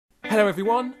Hello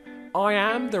everyone, I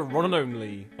am the Ron and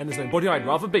Only, and there's nobody I'd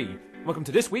rather be. Welcome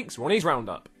to this week's Ronnie's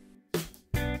Roundup.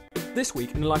 This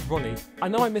week in the life of Ronnie, I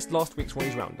know I missed last week's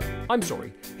Ronnie's Roundup. I'm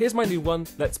sorry, here's my new one,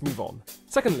 let's move on.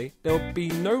 Secondly, there will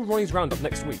be no Ronnie's Roundup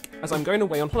next week, as I'm going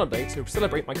away on holiday to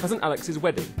celebrate my cousin Alex's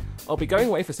wedding. I'll be going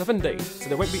away for 7 days, so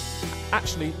there won't be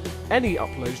actually any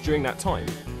uploads during that time.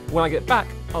 When I get back,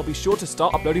 I'll be sure to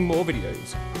start uploading more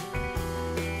videos.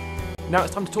 Now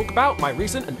it's time to talk about my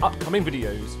recent and upcoming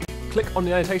videos. Click on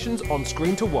the annotations on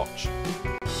screen to watch.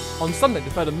 On Sunday the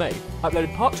 3rd of May, I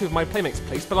uploaded part 2 of my Playmates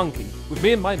Play Spelunky, with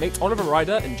me and my mates Oliver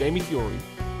Ryder and Jamie Fury.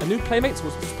 A new Playmates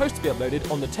was supposed to be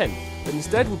uploaded on the 10th, but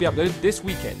instead will be uploaded this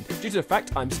weekend, due to the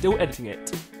fact I'm still editing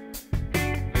it.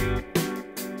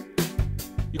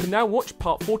 You can now watch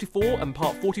part 44 and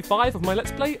part 45 of my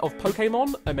Let's Play of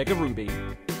Pokemon Omega Ruby.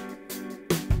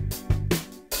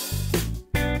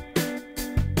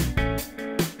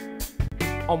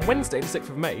 On Wednesday the 6th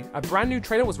of May, a brand new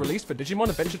trailer was released for Digimon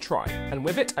Adventure Tri, and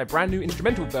with it a brand new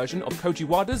instrumental version of Koji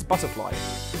Wada's Butterfly.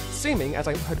 Seeming as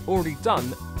I had already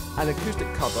done an acoustic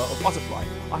cover of Butterfly,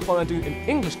 I thought I'd do an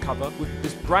English cover with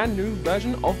this brand new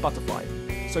version of Butterfly.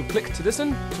 So click to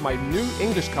listen to my new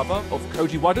English cover of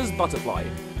Koji Wada's Butterfly.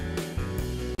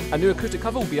 A new acoustic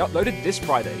cover will be uploaded this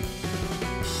Friday.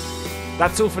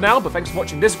 That's all for now, but thanks for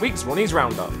watching this week's Ronnie's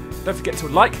Roundup. Don't forget to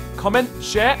like, comment,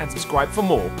 share and subscribe for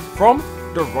more. From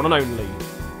The Ron and Only.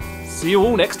 See you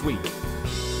all next week.